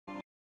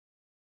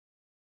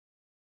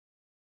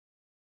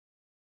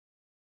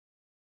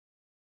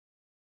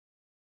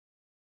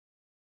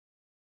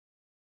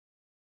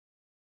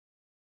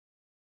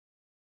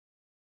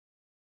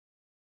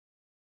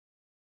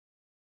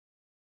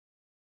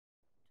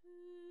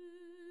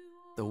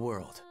the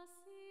world.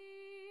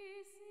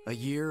 A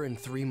year and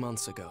 3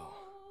 months ago,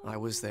 I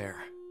was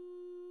there.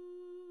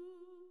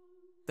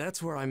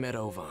 That's where I met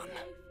Ovan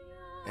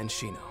and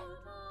Shino.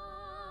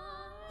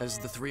 As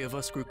the three of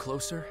us grew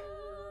closer,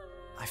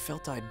 I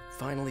felt I'd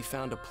finally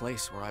found a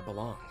place where I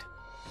belonged.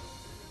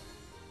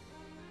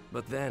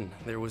 But then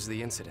there was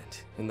the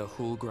incident in the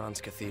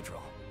Hulgrans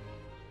Cathedral.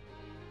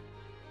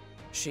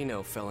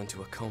 Shino fell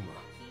into a coma,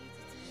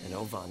 and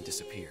Ovan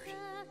disappeared.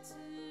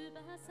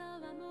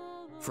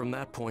 From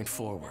that point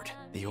forward,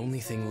 the only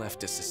thing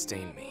left to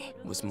sustain me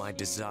was my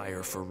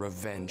desire for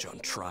revenge on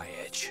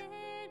Tri-Edge.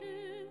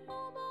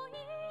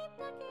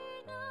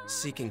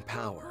 Seeking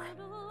power,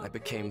 I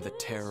became the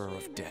terror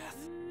of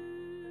death.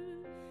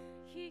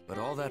 But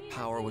all that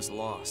power was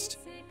lost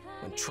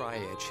when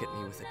Tri-Edge hit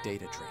me with a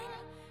data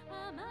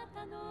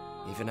drain.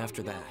 Even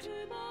after that,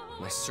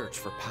 my search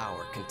for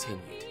power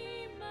continued.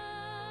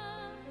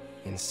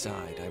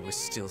 Inside, I was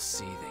still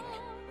seething,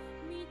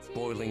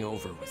 boiling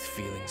over with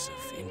feelings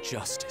of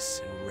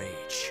injustice and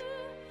rage.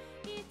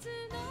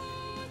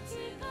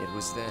 It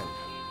was then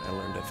I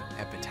learned of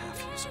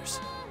epitaph users.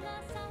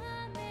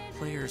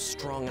 Players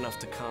strong enough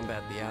to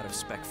combat the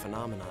out-of-spec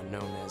phenomenon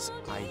known as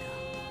Ida.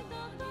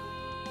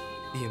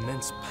 The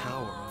immense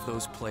power of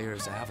those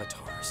players'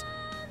 avatars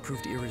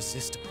proved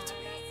irresistible to me.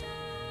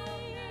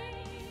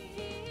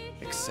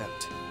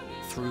 Except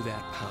through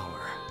that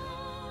power.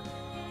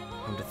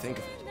 Come to think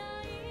of it,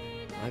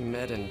 I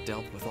met and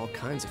dealt with all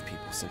kinds of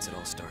people since it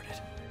all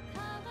started.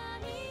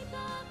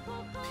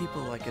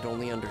 People I could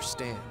only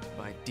understand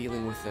by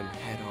dealing with them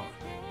head-on.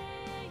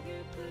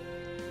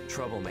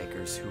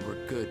 Troublemakers who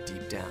were good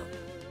deep down.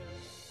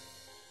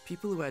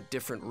 People who had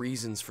different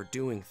reasons for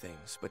doing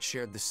things, but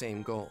shared the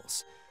same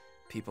goals.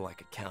 People I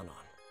could count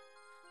on.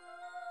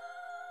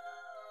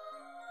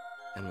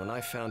 And when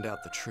I found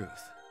out the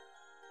truth,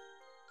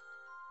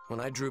 when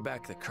I drew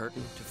back the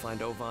curtain to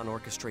find Ovan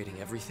orchestrating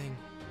everything,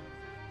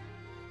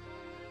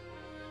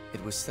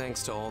 it was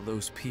thanks to all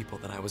those people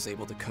that I was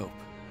able to cope.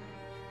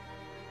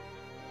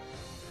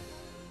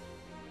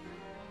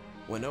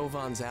 When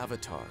Ovan's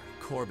avatar,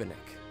 Korbanik,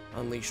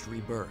 unleashed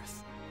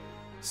Rebirth,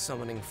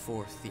 summoning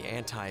forth the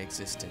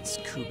anti-existence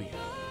Kubiya,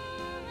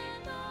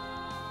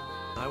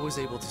 I was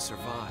able to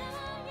survive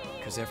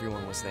because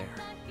everyone was there.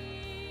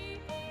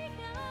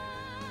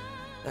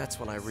 That's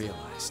when I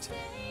realized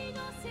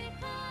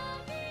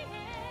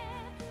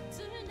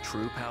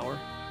true power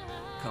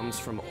comes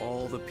from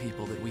all the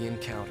people that we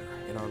encounter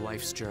in our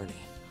life's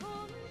journey.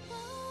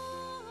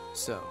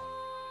 So,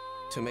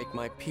 to make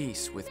my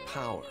peace with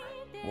power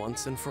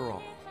once and for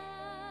all,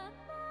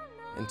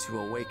 and to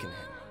awaken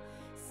him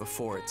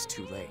before it's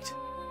too late,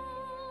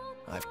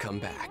 I've come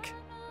back.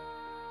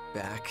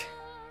 Back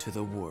to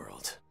the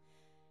world.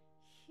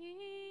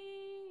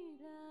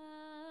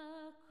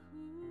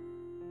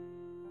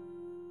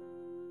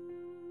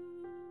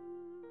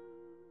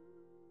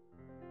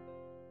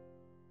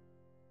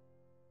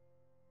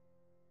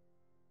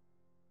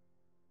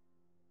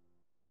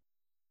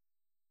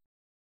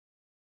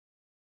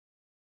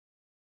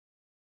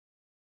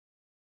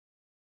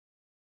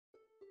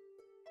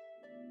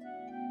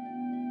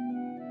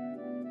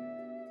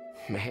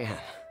 Man,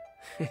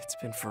 it's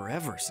been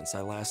forever since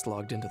I last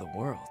logged into the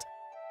world.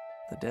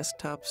 The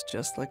desktop's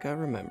just like I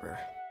remember.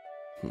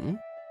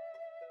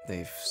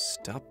 They've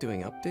stopped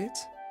doing updates?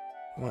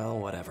 Well,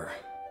 whatever.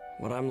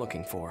 What I'm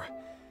looking for,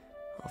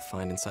 I'll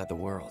find inside the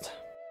world.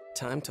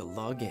 Time to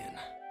log in.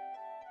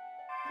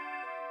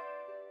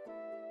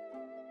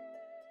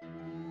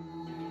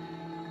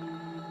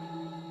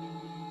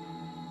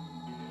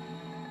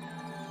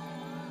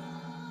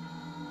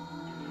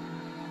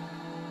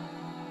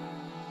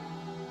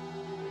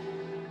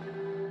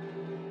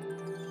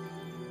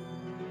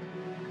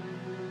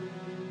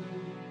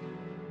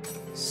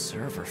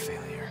 Server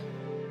failure.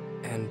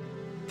 And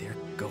they're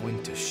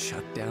going to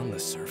shut down the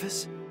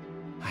service?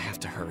 I have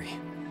to hurry.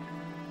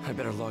 I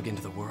better log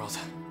into the world.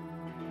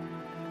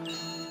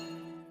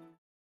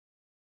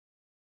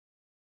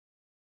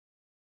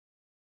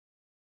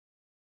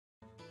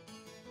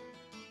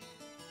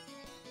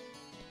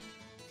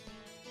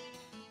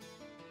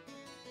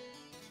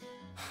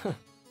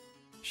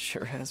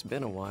 Sure has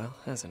been a while,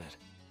 hasn't it?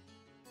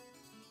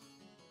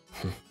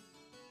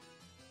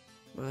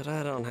 But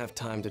I don't have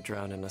time to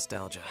drown in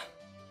nostalgia.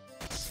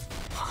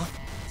 Huh?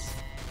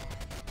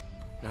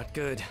 Not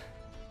good.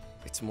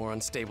 It's more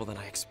unstable than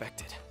I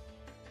expected.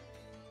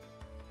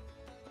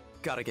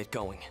 Gotta get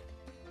going.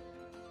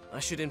 I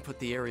should input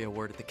the area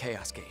word at the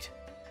Chaos Gate.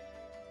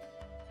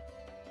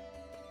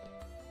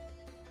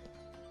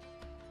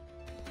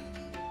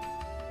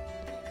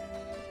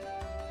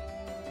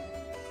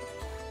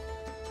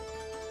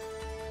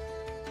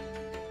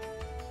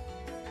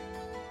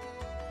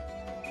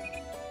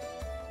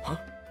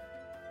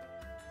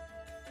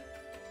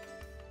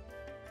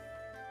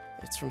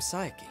 It's from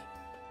Saiki.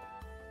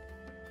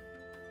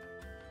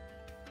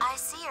 I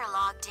see you're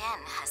logged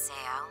in,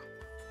 Haseo.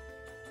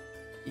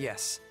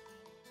 Yes.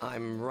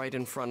 I'm right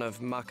in front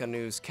of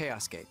Makanu's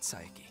Chaos Gate,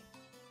 Saiki.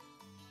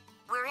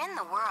 We're in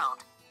the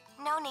world.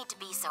 No need to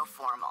be so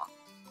formal.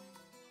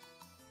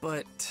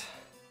 but...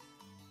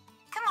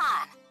 Come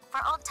on, for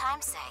old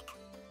time's sake.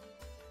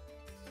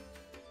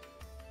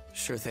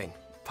 Sure thing,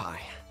 Pi.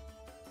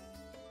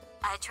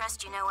 I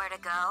trust you know where to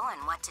go and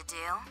what to do.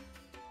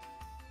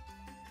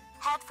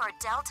 Head for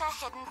Delta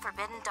Hidden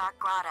Forbidden Dark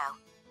Grotto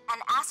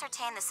and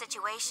ascertain the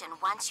situation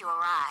once you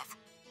arrive.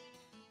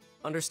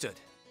 Understood.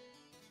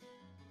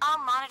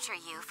 I'll monitor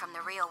you from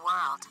the real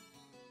world.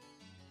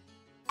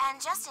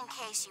 And just in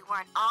case you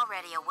weren't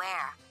already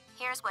aware,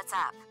 here's what's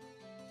up.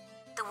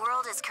 The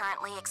world is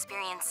currently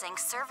experiencing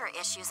server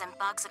issues and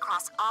bugs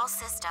across all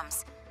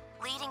systems,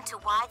 leading to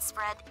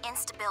widespread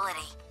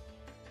instability.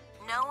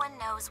 No one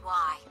knows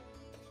why.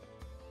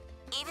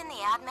 Even the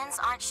admins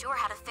aren't sure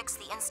how to fix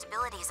the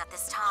instabilities at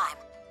this time.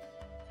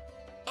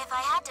 If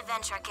I had to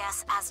venture a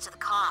guess as to the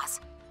cause,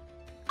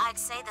 I'd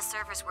say the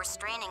servers were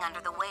straining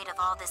under the weight of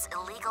all this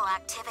illegal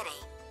activity.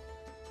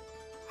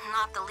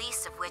 Not the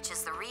least of which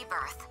is the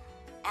Rebirth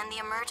and the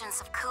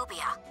emergence of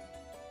Kubia.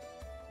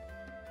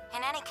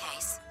 In any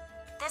case,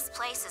 this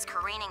place is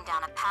careening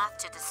down a path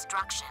to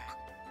destruction.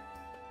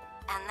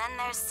 And then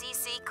there's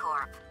CC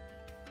Corp.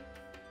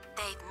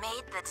 They've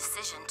made the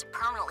decision to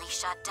permanently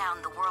shut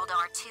down the World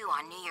R2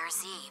 on New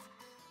Year's Eve,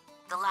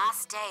 the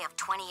last day of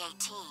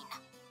 2018.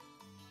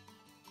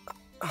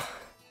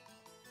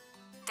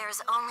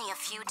 There's only a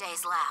few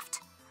days left.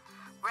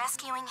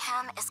 Rescuing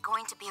him is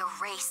going to be a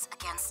race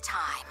against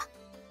time.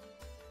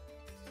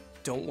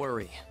 Don't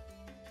worry.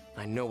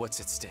 I know what's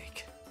at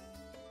stake.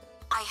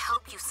 I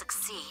hope you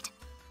succeed,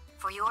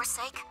 for your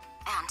sake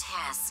and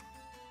his.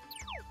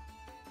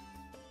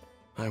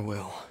 I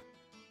will.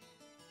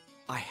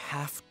 I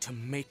have to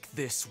make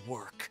this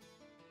work.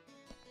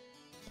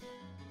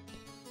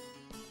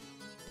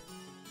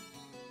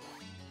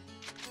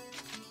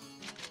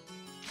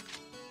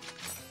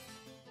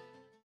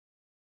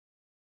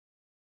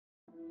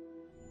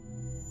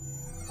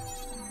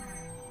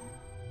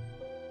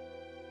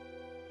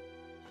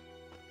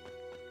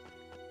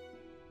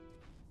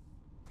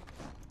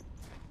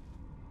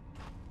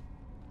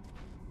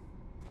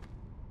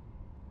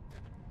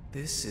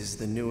 This is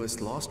the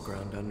newest lost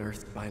ground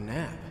unearthed by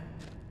Nab.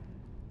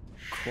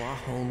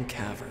 Quahome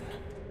Cavern.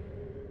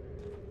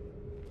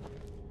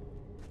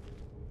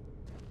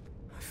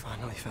 I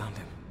finally found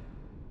him.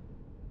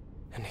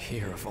 And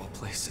here of all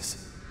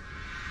places.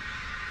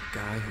 The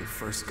guy who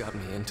first got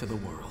me into the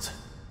world.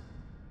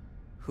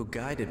 Who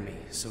guided me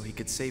so he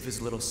could save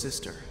his little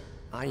sister,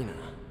 Aina,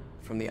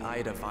 from the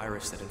Ida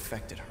virus that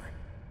infected her.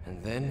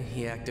 And then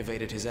he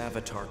activated his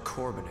avatar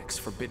Corbinix's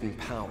forbidden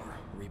power,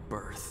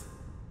 Rebirth.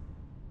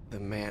 The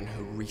man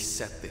who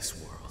reset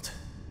this world.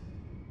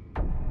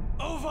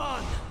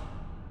 Ovan!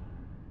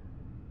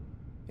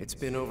 It's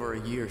been over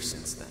a year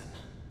since then.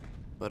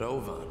 But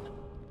Ovan,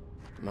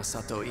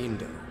 Masato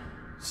Indo,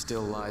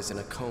 still lies in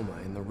a coma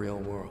in the real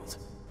world.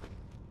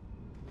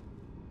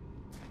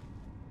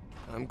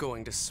 I'm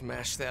going to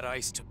smash that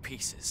ice to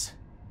pieces.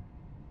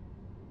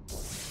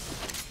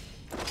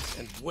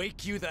 And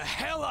wake you the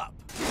hell up!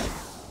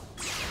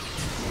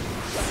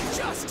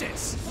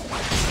 Justice!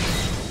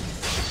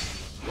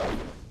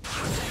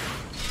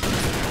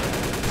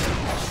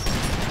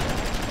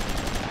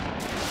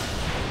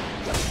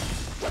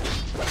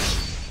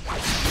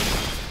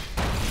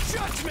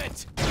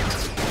 Judgment!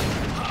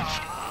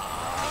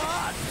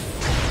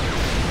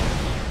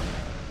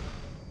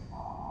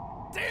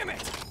 Damn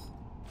it!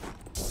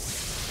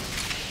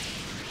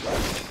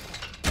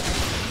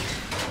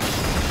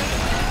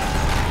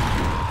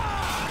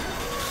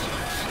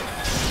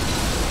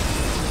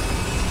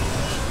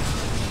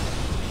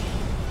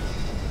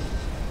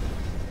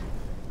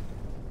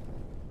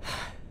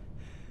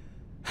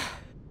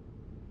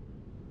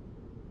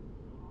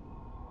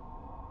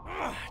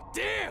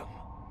 Damn!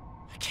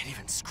 I can't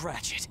even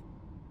scratch it.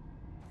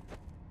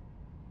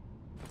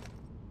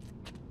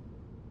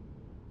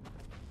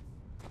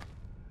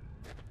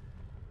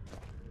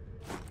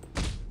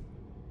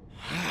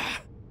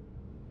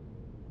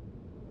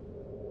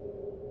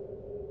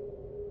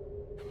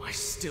 Am I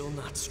still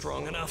not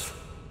strong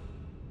enough?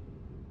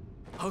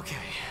 Okay,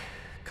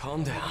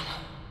 calm down.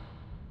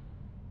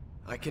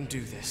 I can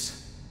do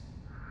this.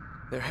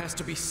 There has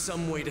to be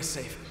some way to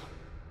save him.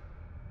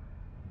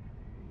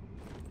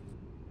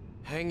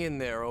 Hang in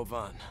there,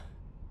 Ovan.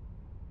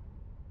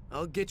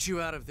 I'll get you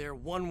out of there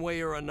one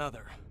way or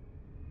another.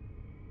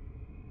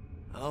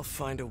 I'll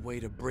find a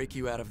way to break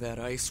you out of that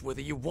ice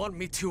whether you want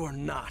me to or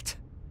not.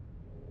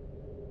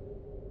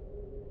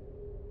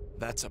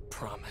 That's a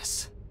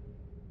promise.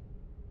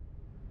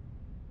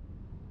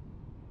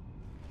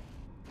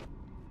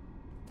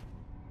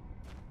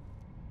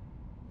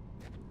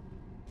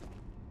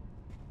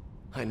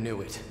 I knew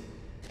it.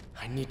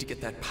 I need to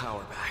get that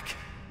power back.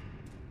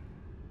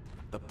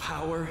 The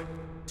power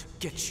to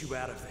get you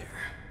out of there.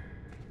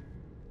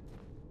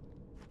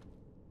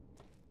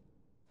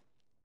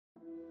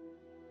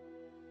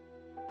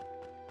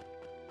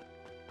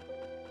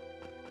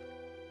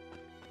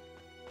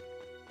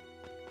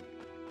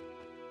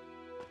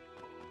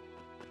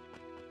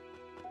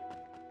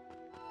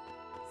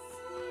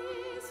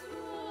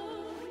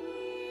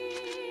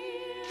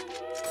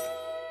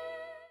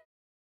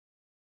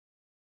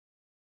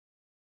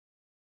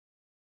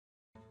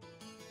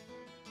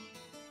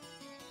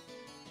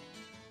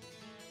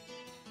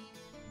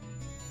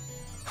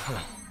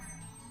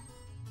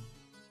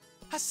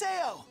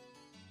 Haseo!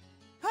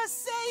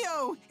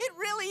 Haseo! It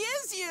really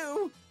is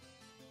you!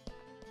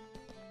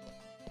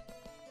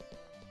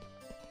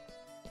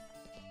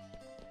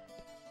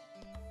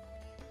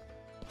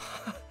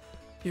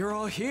 You're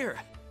all here.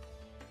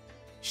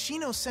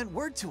 Shino sent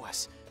word to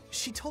us.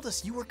 She told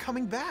us you were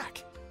coming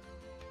back.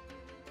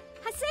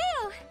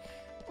 Haseo!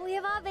 We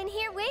have all been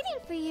here waiting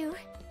for you.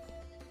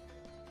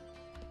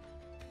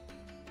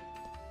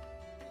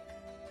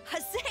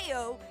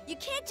 Haseo, you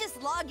can't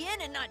just log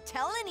in and not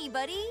tell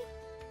anybody.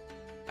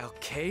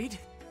 Alcade?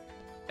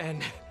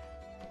 And...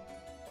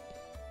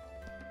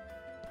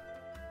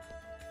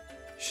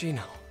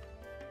 Shino.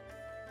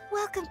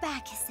 Welcome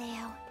back,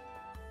 Haseo.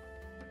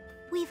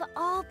 We've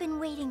all been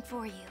waiting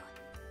for you.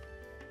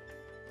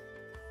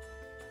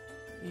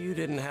 You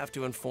didn't have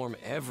to inform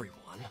everyone.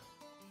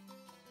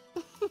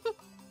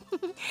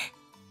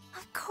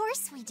 Of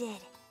course we did.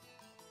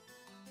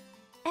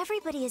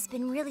 Everybody has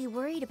been really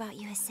worried about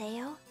you,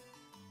 Haseo.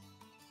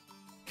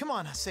 Come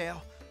on, Haseo.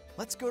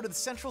 Let's go to the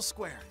central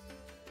square.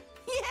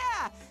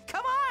 Yeah!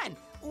 Come on!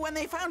 When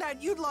they found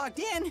out you'd logged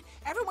in,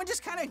 everyone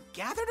just kind of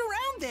gathered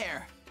around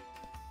there.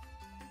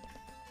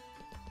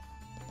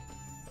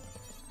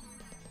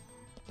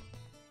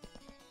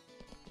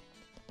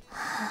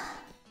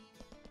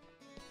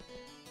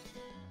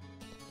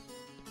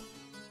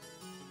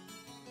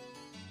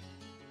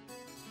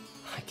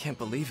 I can't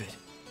believe it.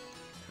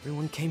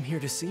 Everyone came here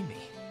to see me.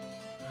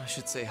 I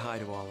should say hi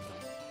to all of them.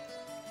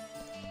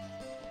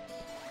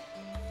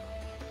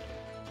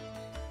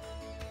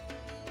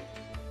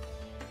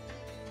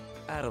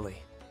 Adelie.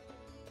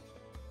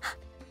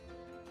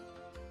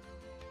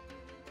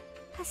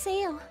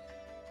 Haseo.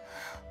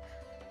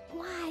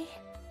 Why?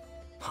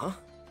 Huh?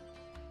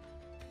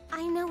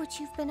 I know what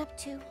you've been up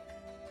to.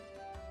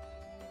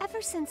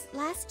 Ever since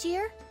last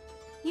year,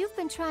 you've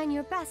been trying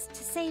your best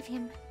to save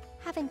him,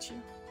 haven't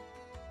you?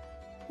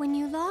 When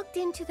you logged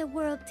into the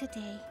world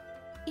today,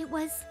 it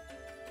was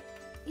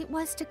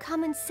to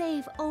come and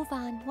save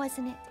Ovan,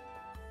 wasn't it?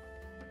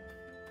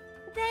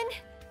 Then,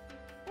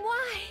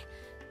 why?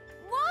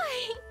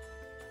 Why?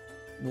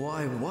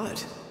 Why what?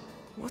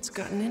 What's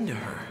gotten into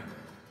her?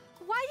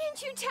 Why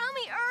didn't you tell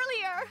me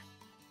earlier?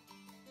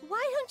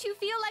 Why don't you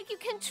feel like you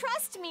can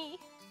trust me?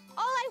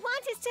 All I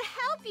want is to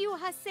help you,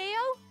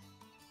 Haseo.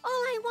 All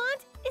I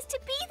want is to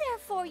be there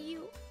for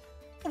you.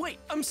 Wait,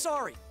 I'm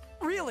sorry.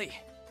 Really?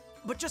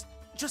 But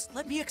just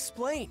let me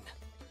explain.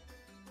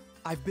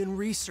 I've been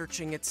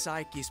researching at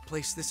Saiki's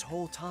place this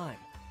whole time,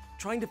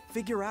 trying to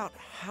figure out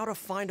how to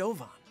find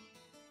Ovan.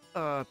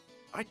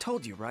 I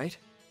told you, right?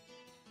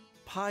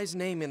 Pai's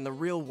name in the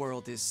real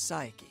world is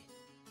Saiki.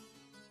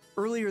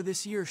 Earlier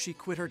this year, she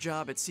quit her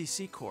job at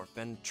CC Corp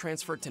and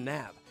transferred to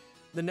NAB,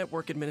 the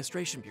Network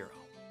Administration Bureau.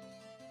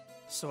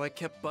 So I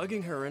kept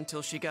bugging her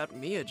until she got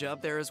me a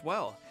job there as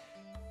well.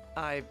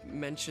 I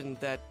mentioned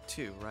that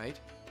too, right?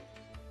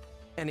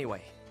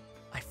 Anyway,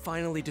 I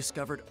finally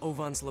discovered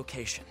Ovan's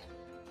location.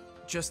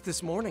 Just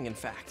this morning, in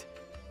fact.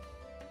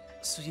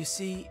 So you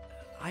see,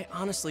 I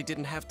honestly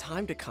didn't have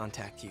time to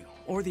contact you,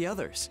 or the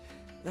others.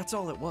 That's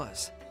all it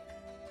was.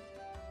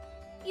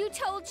 You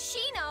told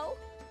Shino.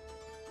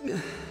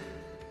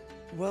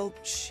 Well,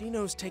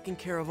 Shino's taking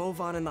care of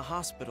Ovan in the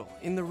hospital,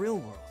 in the real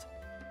world.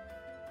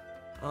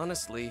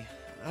 Honestly,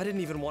 I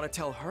didn't even want to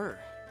tell her,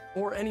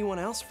 or anyone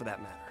else for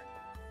that matter.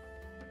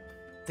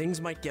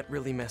 Things might get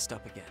really messed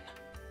up again.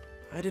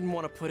 I didn't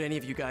want to put any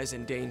of you guys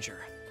in danger,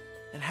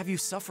 and have you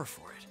suffer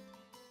for it.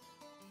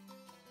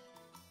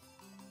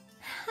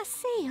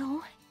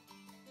 Haseo.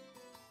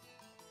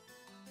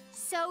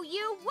 So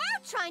you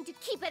were trying to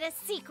keep it a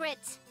secret.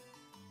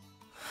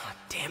 Oh,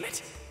 damn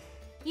it.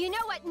 You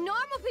know what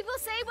normal people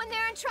say when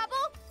they're in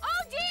trouble?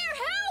 Oh dear,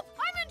 help!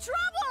 I'm in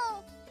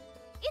trouble!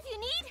 If you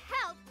need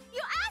help,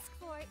 you ask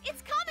for it.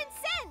 It's common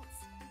sense.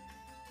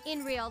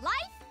 In real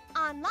life,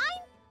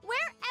 online,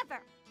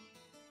 wherever.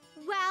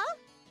 Well,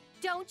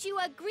 don't you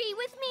agree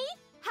with me,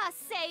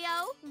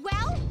 Haseo?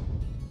 Well?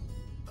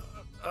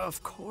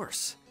 Of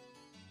course.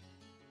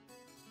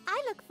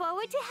 I look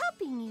forward to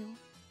helping you.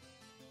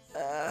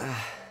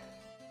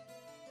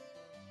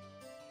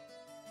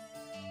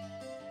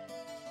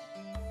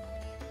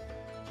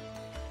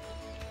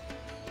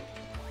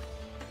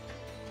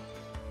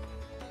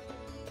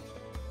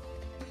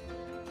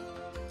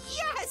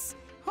 Yes!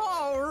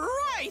 All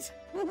right!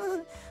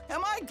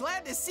 Am I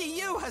glad to see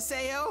you,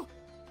 Haseo?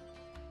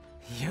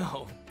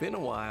 Yo, been a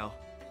while.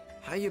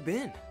 How you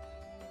been?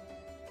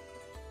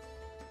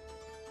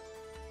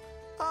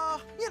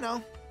 You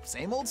know,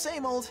 same old,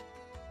 same old.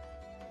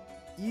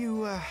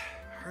 You,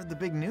 heard the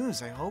big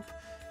news, I hope.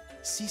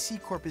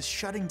 CC Corp is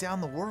shutting down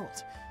the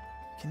world.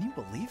 Can you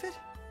believe it?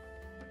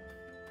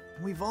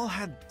 We've all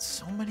had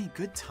so many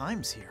good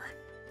times here.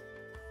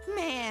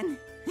 Man,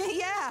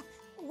 yeah,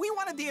 we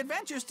wanted the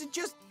adventures to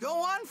just go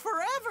on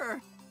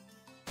forever.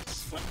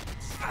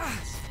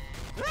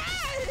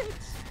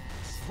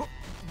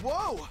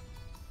 Whoa!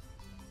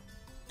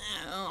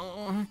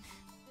 Oh,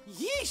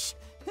 yeesh,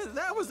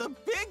 that was a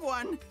big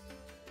one.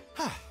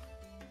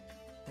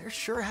 There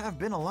sure have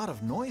been a lot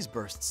of noise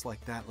bursts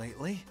like that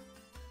lately.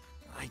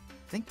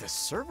 think the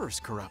server's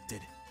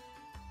corrupted.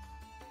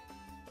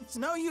 It's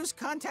no use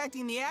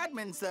contacting the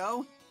admins,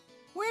 though.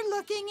 We're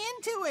looking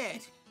into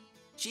it.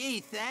 Gee,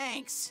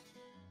 thanks.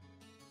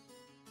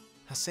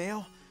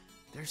 Haseo,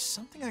 there's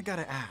something I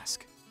gotta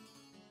ask.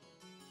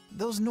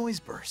 Those noise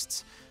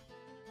bursts,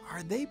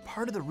 are they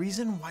part of the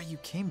reason why you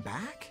came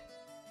back?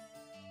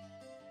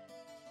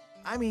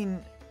 I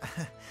mean,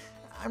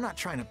 I'm not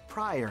trying to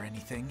pry or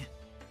anything.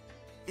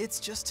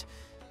 It's just,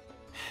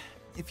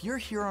 if you're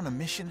here on a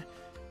mission,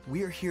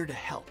 we're here to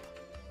help.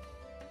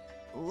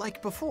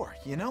 Like before,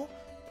 you know?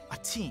 A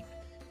team.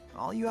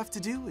 All you have to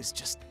do is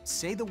just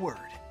say the word.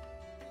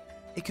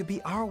 It could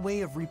be our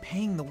way of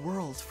repaying the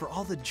world for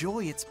all the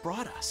joy it's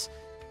brought us.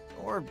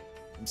 Or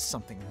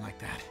something like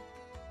that.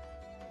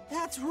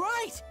 That's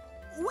right!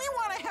 We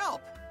want to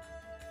help!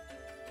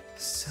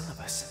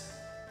 Syllabus.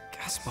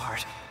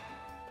 Gaspard.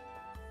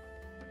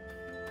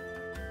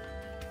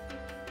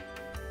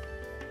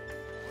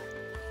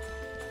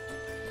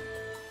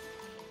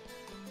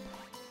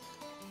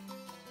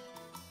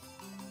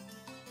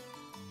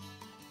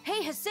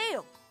 Hey,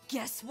 Haseo!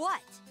 Guess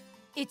what?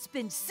 It's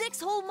been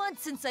 6 whole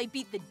months since I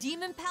beat the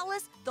Demon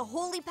Palace, the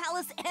Holy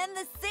Palace, and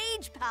the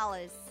Sage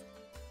Palace.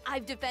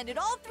 I've defended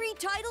all 3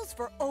 titles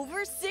for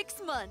over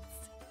 6 months.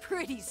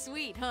 Pretty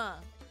sweet, huh?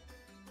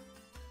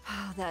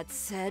 That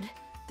said,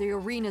 the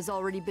arena's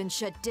already been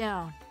shut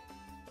down.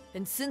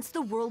 And since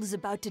the world is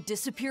about to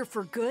disappear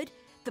for good,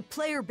 the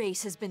player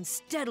base has been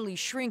steadily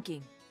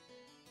shrinking.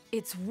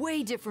 It's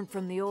way different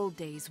from the old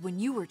days when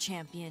you were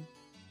champion.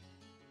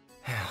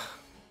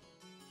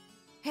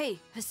 Hey,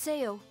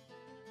 Haseo.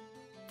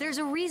 There's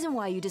a reason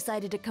why you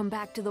decided to come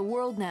back to the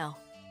world now,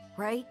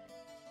 right?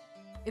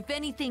 If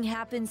anything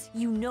happens,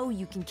 you know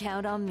you can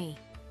count on me.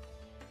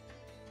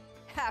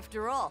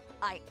 After all,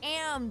 I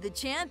am the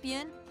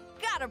champion.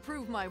 Gotta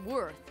prove my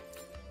worth.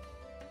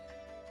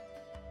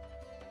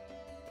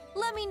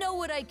 Let me know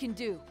what I can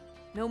do,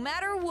 no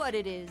matter what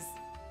it is.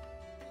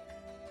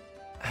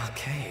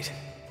 Alcade.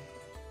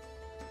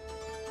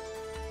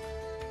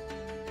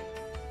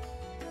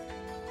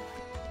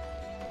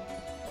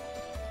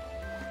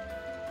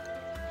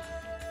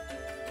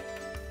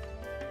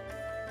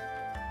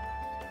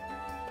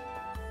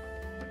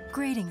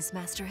 Greetings,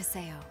 Master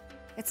Haseo.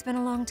 It's been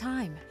a long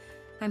time.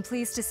 I'm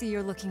pleased to see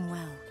you're looking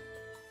well.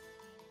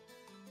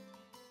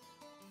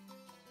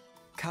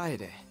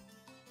 Kaede.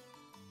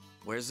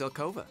 Where's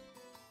Zelkova?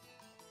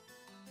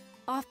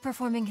 Off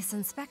performing his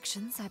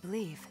inspections, I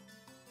believe.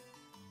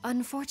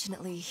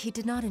 Unfortunately, he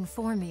did not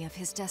inform me of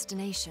his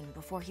destination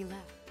before he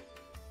left.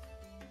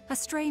 A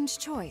strange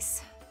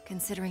choice,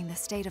 considering the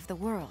state of the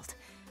world.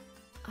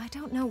 I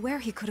don't know where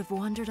he could have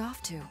wandered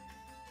off to.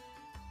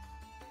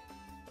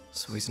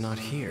 So he's not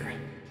here.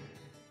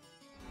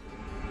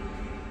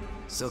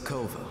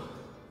 Zelkova,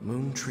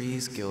 Moon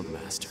Tree's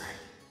guildmaster.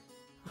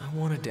 I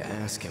wanted to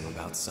ask him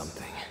about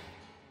something.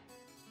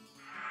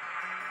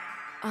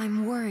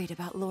 I'm worried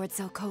about Lord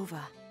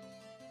Zelkova.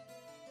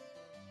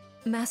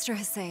 Master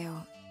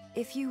Haseo,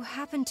 if you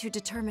happen to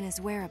determine his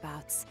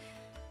whereabouts,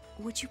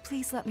 would you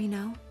please let me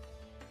know?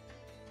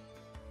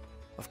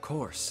 Of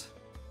course.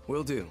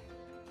 Will do.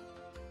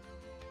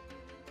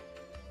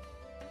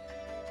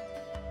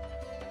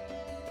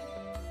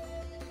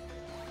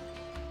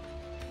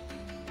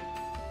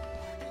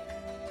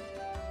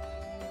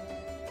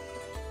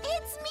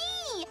 It's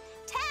me!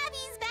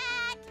 Tabby's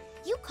back!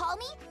 You call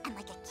me, and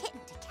like a kitten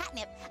to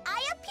catnip, I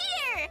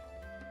appear!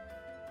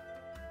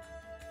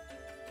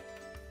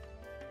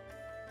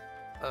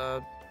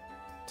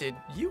 Did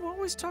you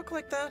always talk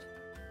like that?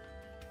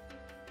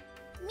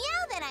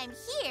 Meow that I'm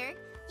here,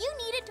 you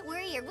needed to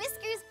worry your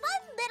whiskers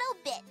one little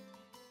bit.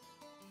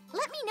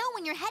 Let me know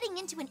when you're heading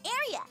into an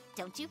area.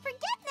 Don't you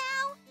forget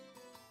now.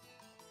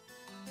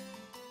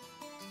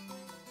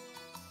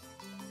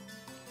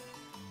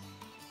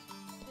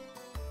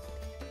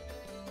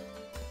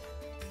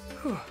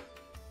 Whew.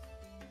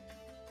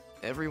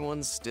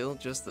 Everyone's still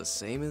just the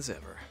same as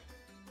ever.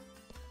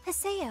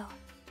 Haseo.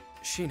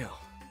 Shino.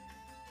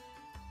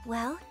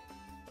 Well?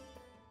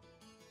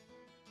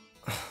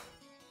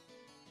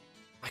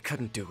 I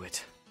couldn't do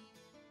it.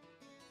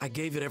 I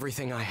gave it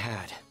everything I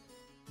had,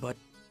 but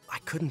I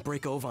couldn't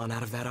break Ovan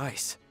out of that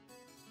ice.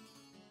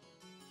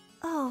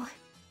 Oh.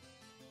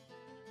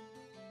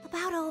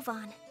 About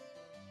Ovan.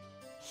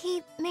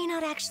 He may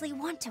not actually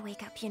want to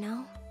wake up, you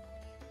know?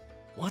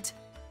 What?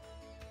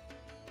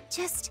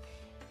 Just,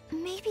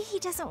 maybe he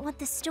doesn't want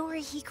the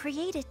story he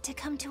created to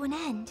come to an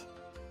end.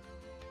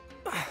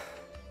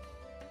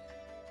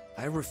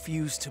 I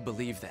refuse to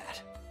believe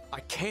that. I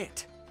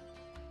can't.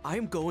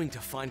 I'm going to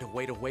find a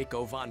way to wake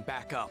Ovan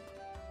back up.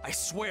 I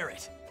swear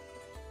it.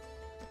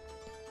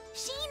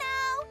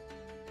 Shino!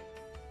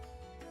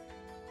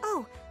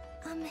 Oh,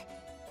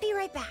 be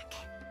right back.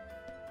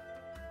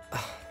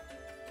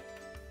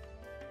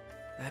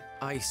 That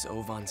ice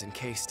Ovan's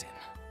encased in.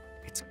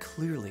 It's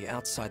clearly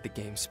outside the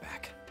game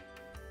spec.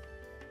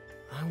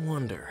 I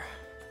wonder,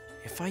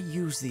 if I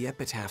use the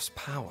Epitaph's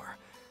power,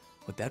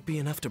 would that be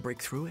enough to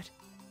break through it?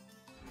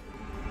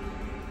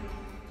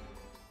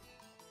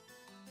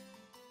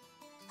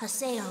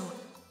 Haseo,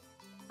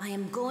 I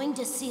am going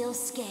to seal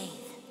Scathe.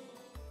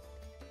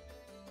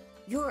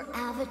 Your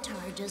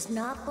avatar does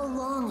not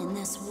belong in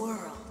this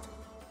world.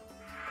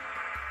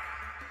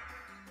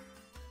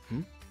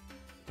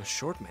 A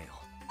short mail.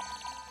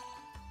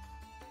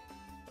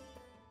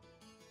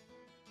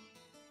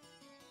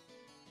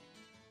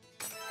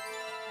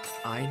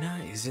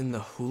 Aina is in the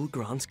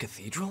Hulgrans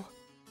Cathedral?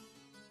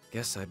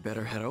 Guess I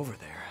better head over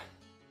there.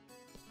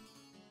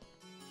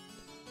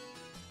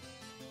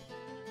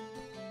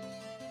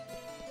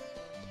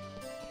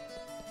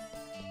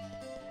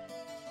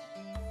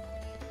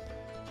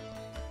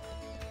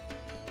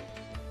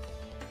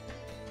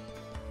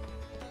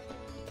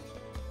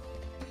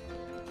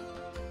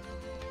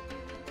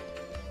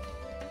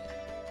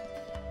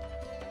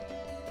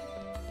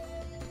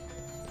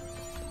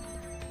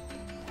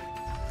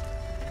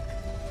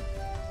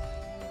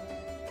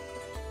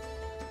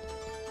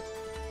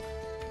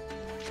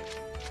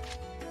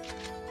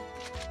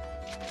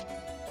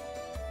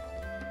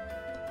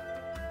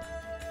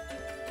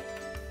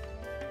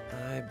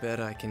 I bet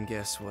I can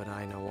guess what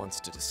Aina wants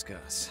to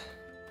discuss.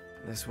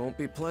 This won't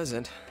be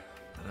pleasant,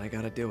 but I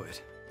gotta do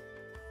it.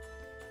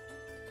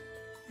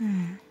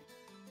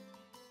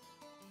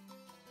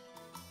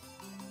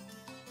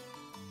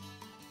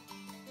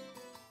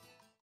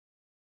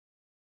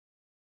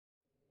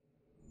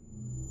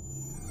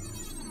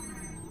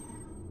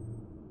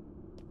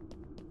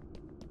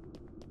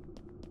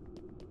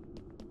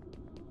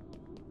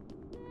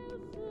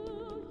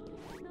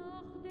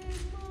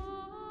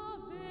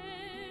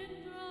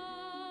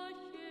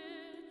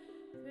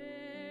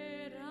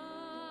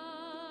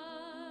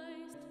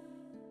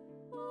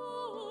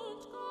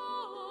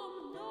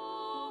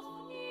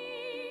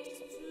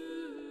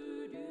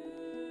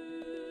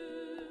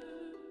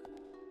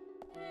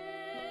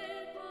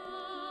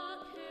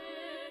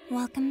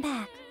 Welcome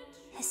back,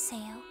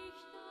 Haseo.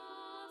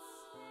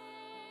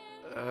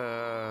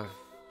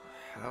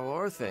 How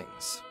are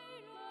things?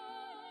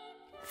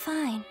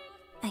 Fine,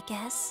 I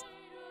guess.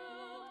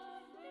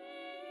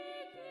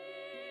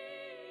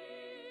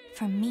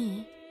 For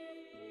me.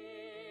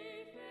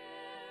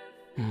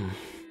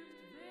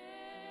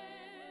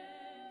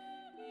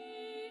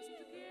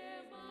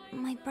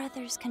 My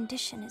brother's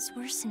condition is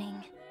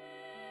worsening.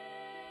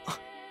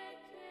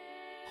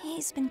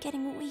 He's been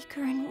getting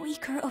weaker and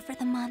weaker over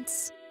the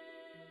months.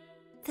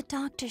 The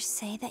doctors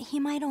say that he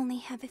might only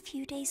have a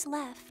few days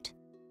left.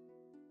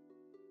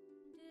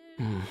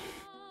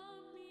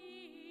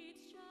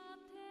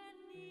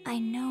 I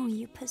know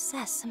you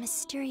possess a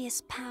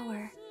mysterious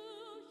power.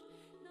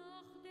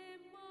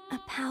 A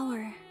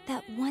power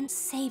that once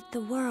saved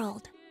the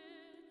world.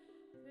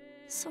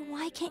 So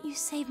why can't you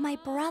save my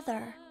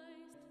brother?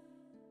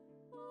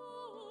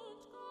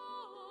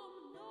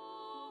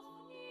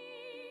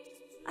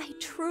 I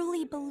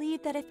truly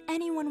believed that if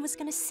anyone was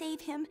gonna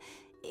save him,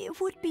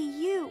 it would be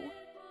you.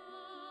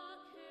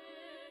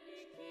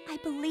 I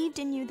believed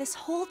in you this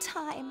whole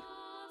time.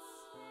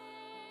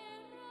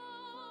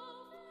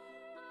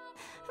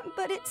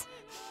 But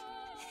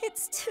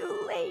it's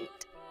too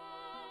late.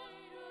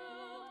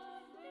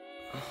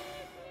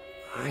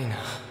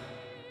 Aina.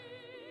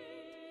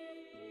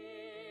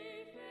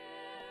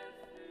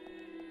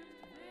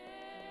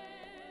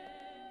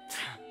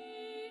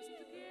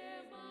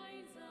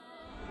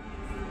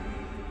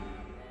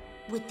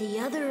 With the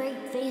other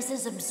 8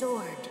 phases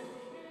absorbed,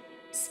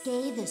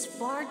 Scathe is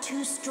far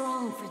too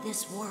strong for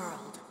this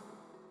world.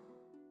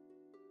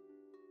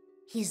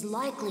 He's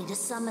likely to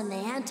summon the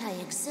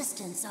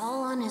anti-existence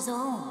all on his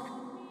own.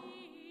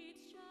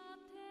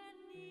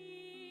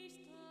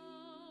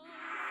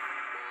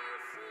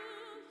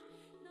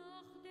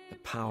 The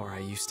power I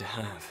used to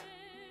have.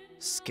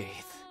 Scathe.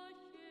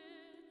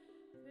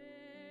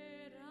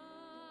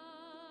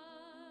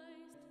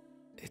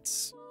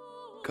 It's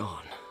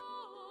gone.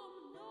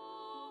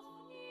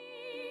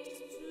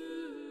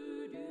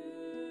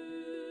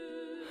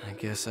 I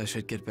guess I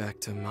should get back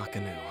to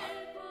Makanu.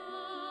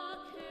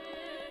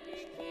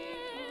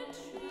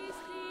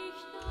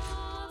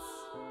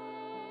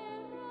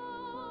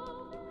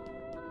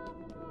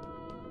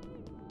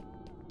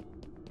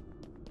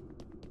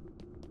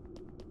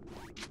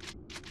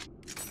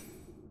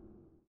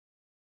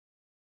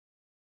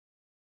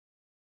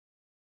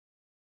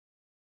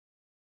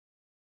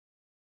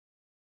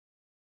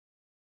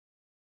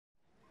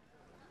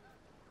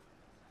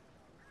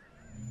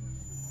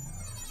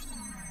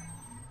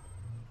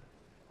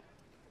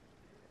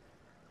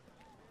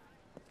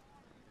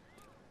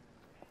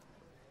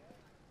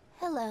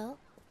 Hello.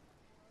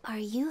 Are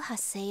you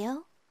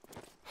Haseo?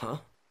 Huh?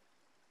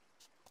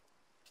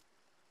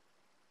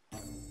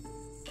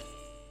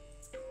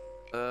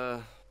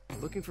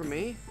 Looking for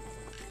me?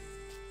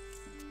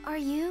 Are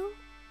you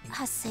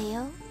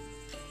Haseo?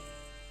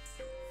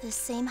 The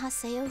same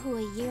Haseo who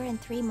a year and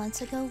 3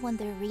 months ago won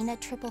the Arena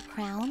Triple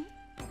Crown?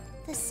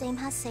 The same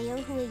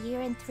Haseo who a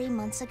year and 3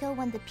 months ago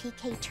won the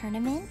PK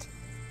tournament?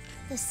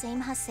 The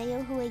same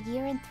Haseo who a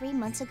year and 3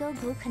 months ago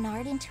grew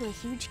Canard into a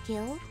huge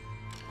guild?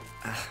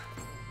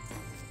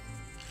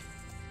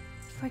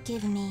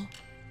 Forgive me.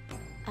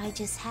 I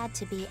just had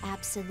to be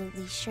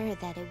absolutely sure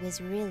that it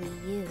was really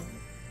you.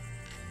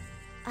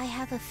 I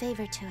have a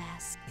favor to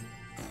ask.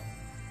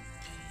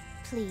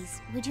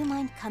 Please, would you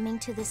mind coming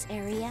to this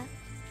area?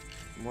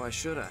 Why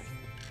should I?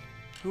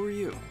 Who are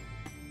you?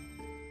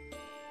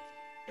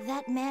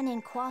 That man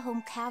in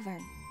Kwahome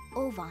Cavern,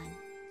 Ovan.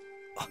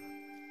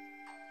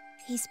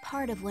 He's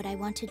part of what I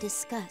want to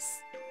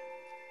discuss.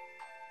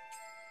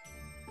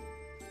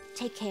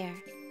 Take care.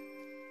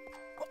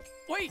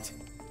 Wait!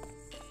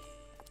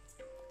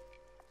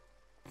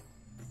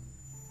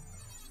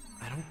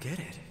 I don't get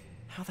it.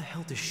 How the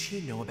hell does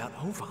she know about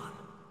Ovan?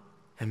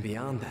 And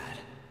beyond that,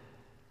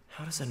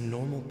 how does a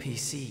normal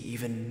PC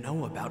even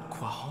know about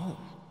Kwahome?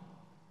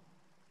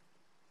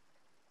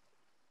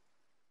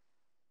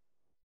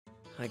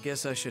 I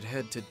guess I should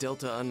head to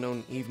Delta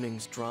Unknown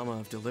Evening's Drama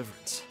of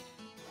Deliverance.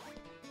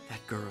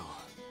 That girl,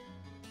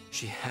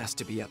 she has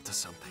to be up to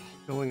something.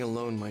 Going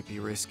alone might be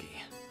risky.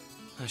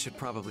 I should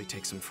probably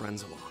take some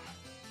friends along.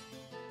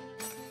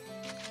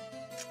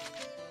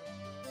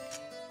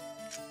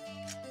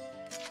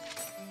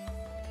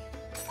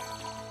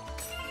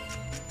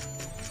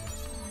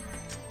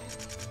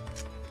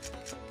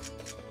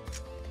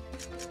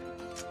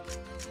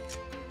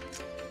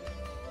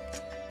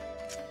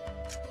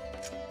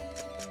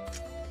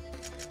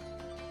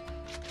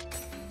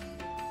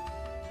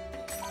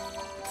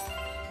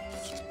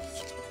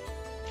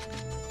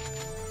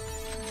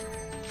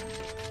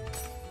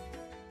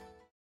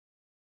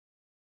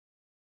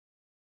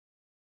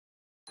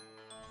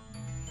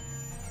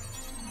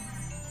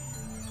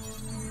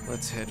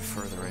 Let's head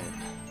further in.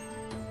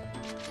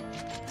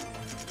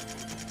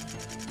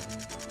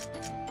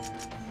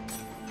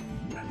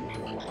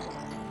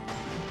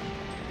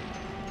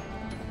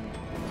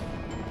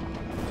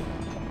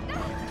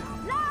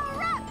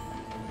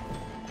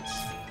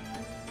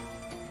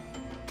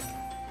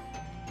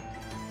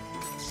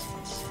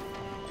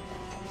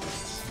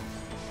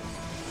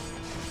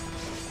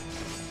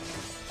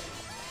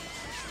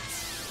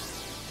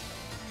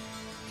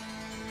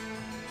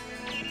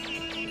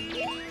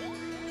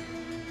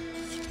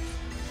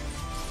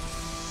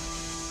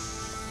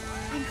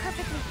 I'm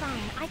perfectly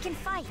fine. I can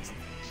fight.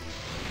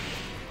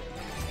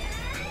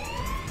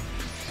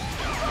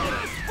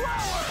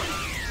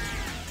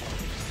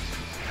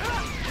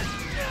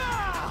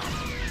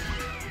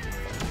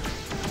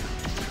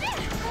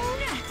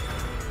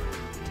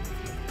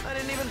 I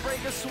didn't even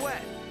break a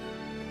sweat.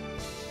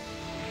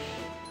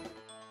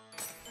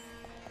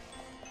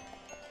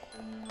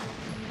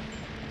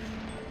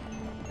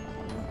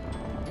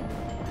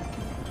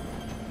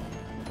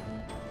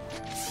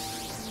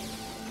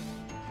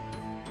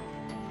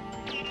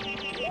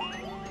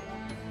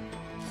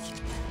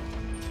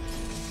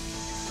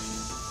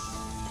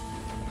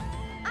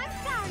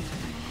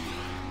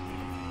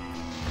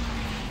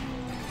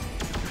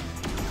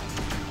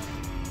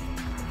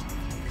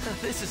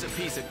 This is a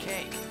piece of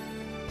cake.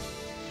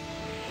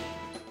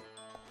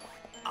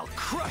 I'll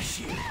crush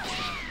you.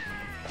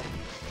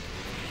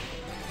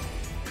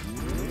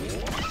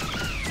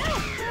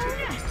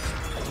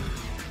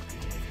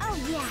 Oh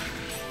yeah,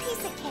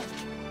 piece of cake.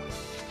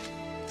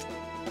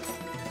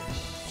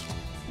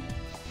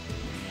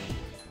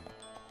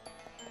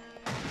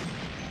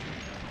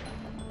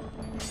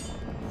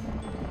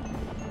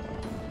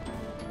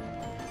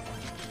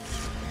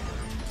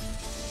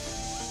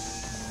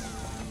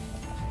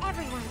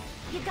 Everyone,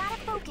 you gotta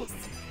focus.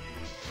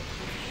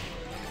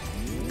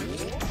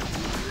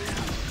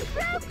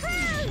 Roku!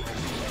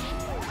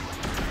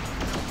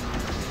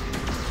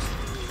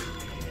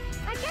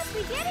 I guess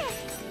we did it!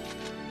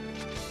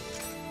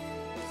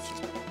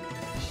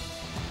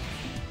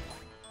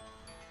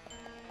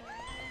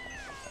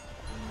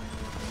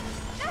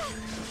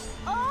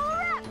 All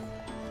up!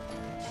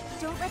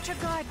 Don't let your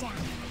guard down.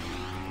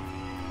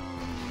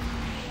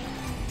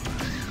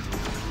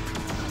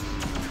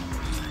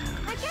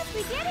 I guess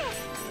we did it!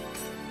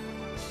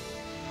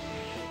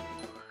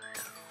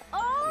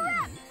 All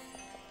up!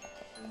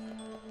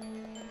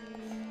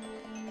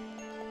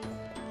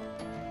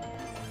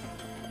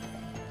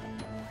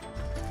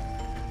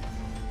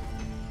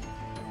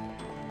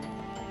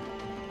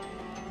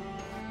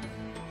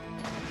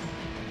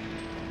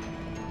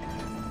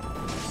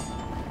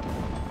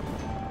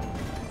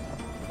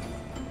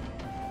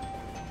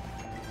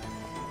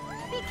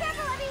 Be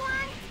careful,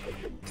 everyone!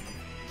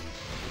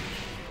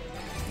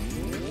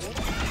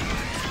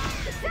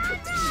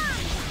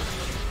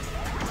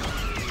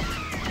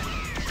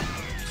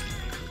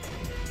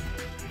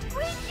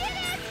 We did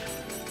it!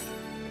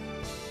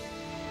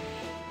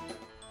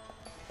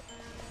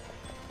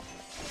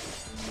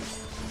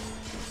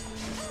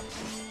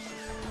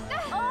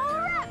 All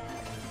right!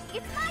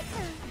 It's my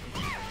turn!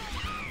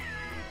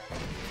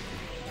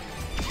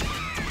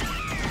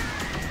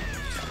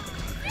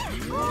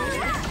 All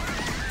right!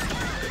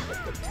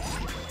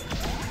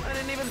 I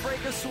didn't even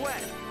break a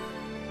sweat.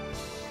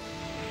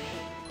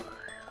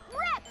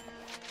 Rip!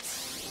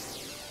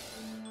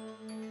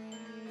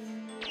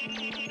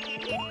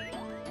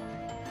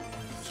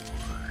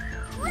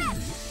 Rip!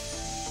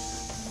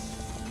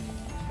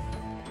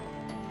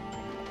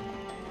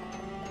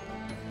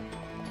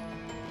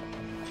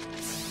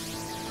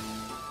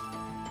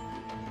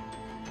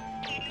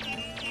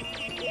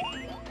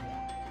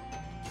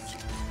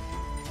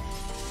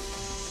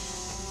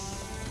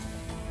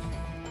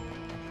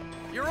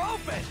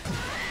 stupid!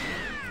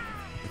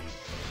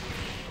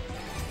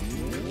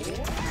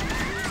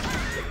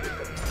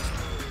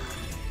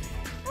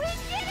 We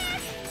did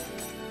it!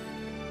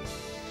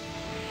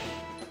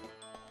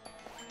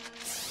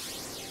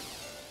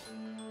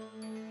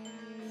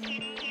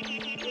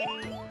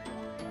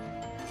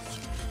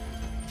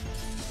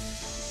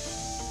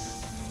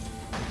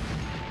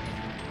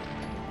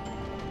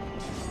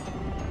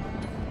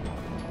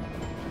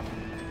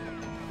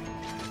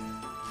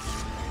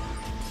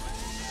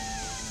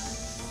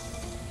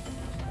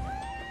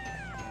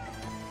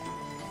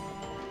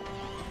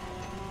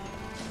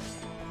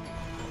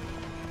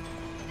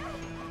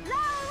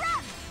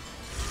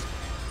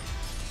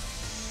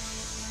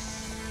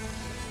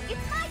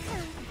 It's my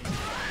turn!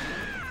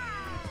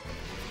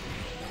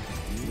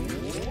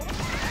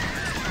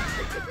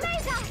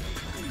 Laser!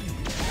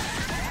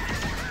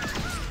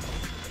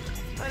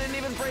 I didn't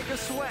even break a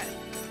sweat.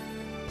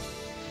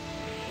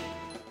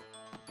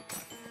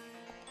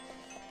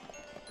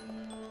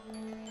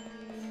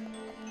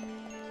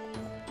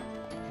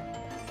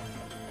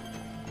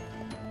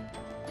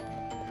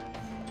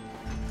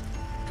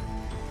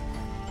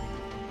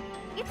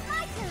 It's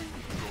my turn!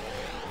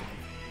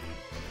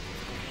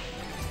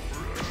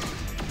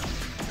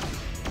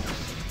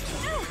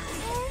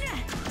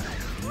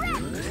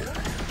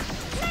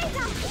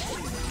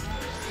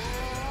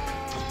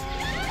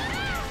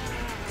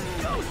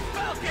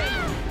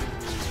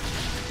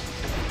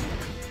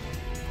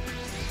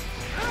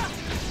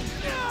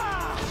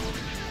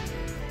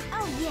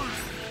 Oh yeah,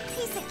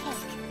 piece of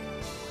cake.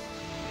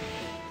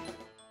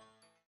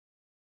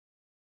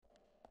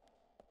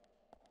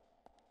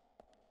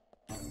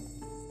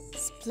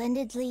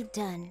 Splendidly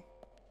done.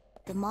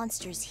 The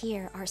monsters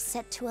here are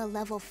set to a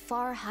level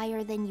far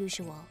higher than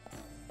usual.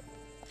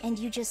 And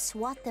you just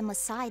swat them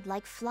aside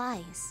like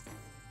flies.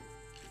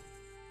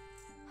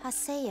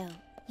 Haseo,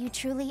 you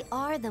truly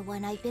are the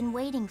one I've been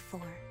waiting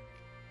for.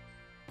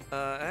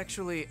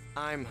 Actually,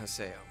 I'm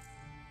Haseo.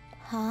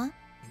 Huh?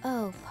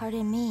 Oh,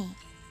 pardon me.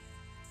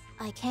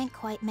 I can't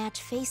quite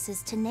match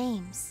faces to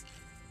names.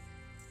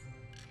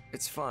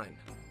 It's fine,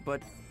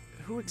 but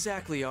who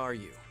exactly are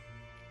you?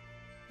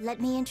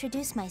 Let me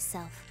introduce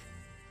myself.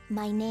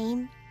 My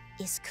name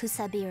is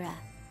Kusabira.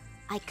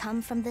 I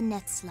come from the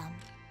Net Slum.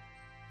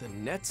 The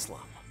Net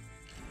Slum?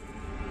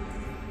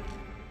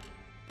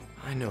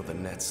 I know the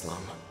Net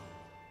Slum.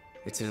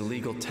 It's an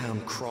illegal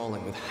town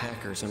crawling with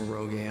hackers and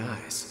rogue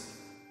AIs.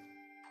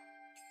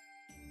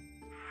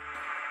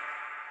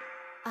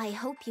 I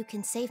hope you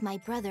can save my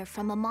brother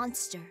from a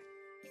monster.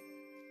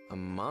 A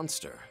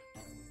monster?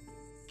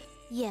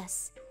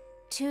 Yes.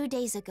 2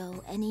 days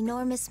ago, an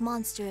enormous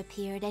monster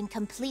appeared and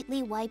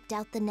completely wiped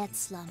out the Net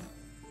Slum.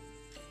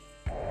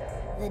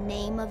 The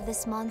name of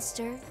this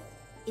monster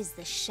is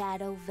the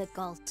Shadow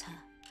Vigalta.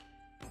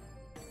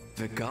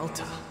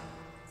 Vigalta?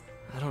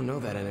 I don't know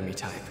that enemy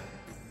type.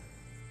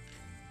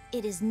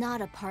 It is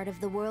not a part of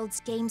the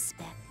world's game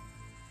spec.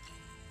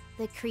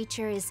 The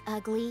creature is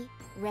ugly,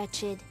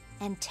 wretched,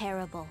 and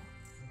terrible.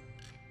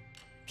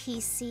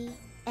 PC,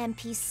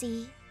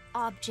 NPC,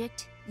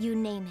 object, you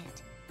name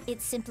it. It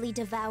simply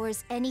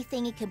devours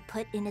anything it can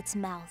put in its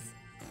mouth.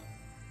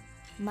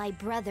 My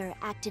brother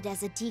acted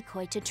as a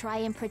decoy to try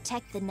and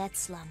protect the Net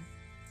Slum,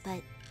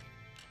 but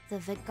the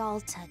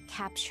Vigalta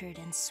captured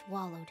and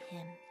swallowed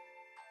him.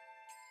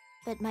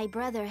 But my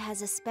brother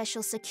has a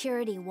special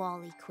security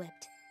wall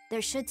equipped.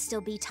 There should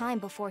still be time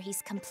before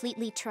he's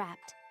completely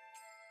trapped.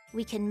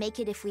 We can make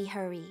it if we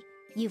hurry.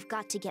 You've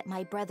got to get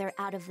my brother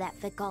out of that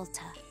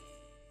Vigalta.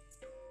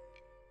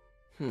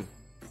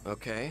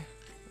 Okay.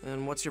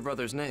 And what's your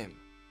brother's name?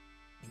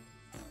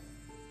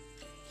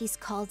 He's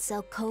called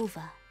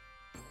Zelkova.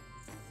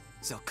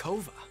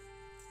 Zelkova?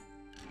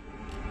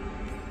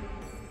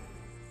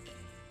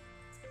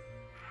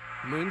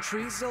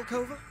 Moontree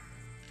Zelkova?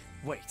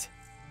 Wait,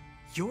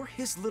 you're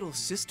his little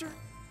sister?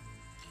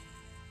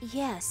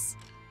 Yes.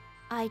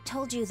 I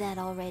told you that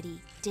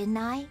already, didn't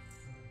I?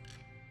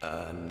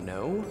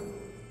 No?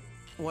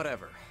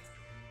 Whatever.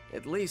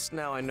 At least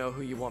now I know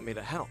who you want me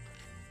to help.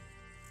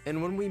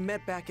 And when we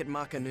met back at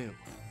Makanu,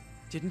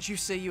 didn't you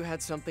say you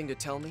had something to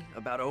tell me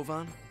about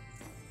Ovan?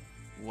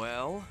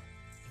 Well?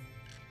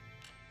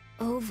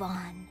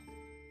 Ovan.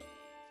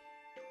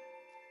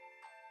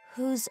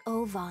 Who's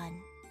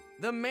Ovan?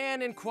 The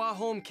man in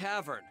Quahome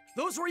Cavern.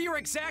 Those were your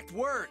exact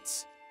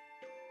words!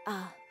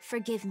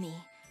 Forgive me.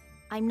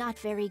 I'm not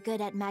very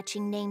good at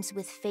matching names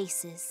with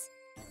faces.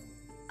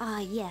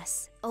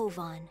 Yes,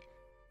 Ovan.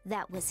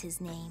 That was his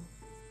name.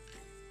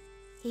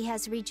 He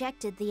has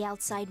rejected the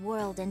outside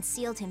world and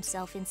sealed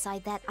himself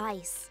inside that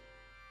ice.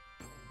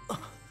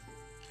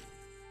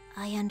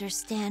 I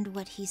understand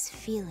what he's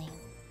feeling.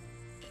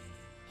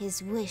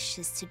 His wish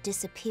is to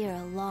disappear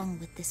along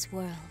with this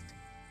world.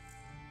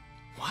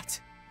 What?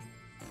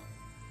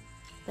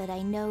 But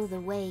I know the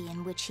way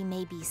in which he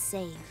may be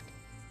saved.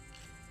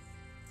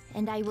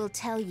 And I will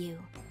tell you,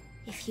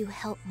 if you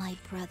help my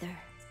brother.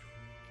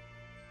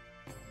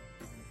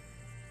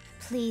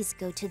 Please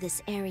go to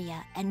this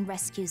area and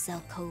rescue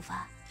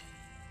Zelkova.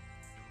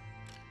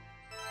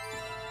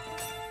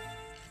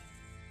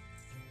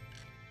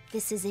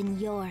 This is in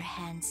your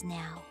hands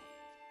now.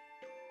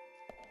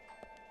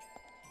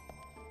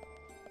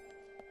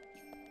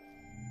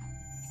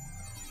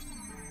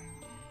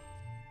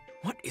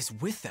 What is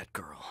with that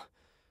girl?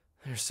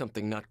 There's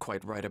something not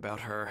quite right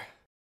about her.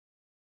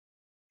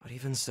 But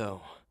even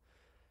so,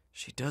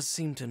 she does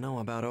seem to know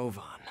about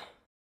Ovan.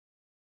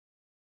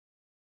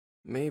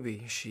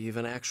 Maybe she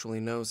even actually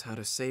knows how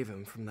to save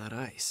him from that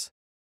ice.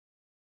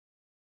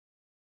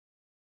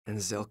 And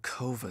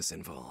Zelkova's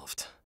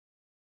involved.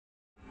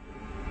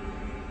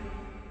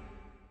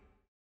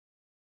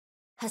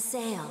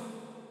 Haseo,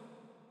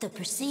 the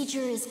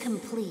procedure is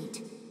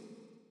complete.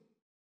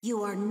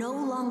 You are no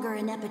longer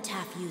an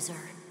epitaph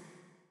user.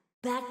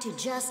 Back to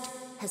just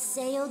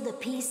Haseo the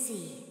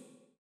PC.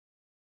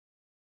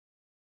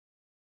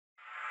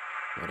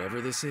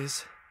 Whatever this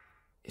is,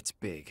 it's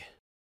big.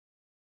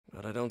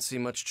 But I don't see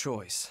much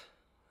choice,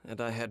 and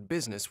I had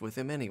business with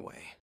him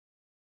anyway.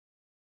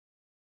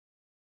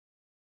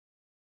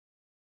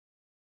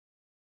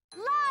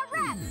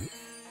 La Rep!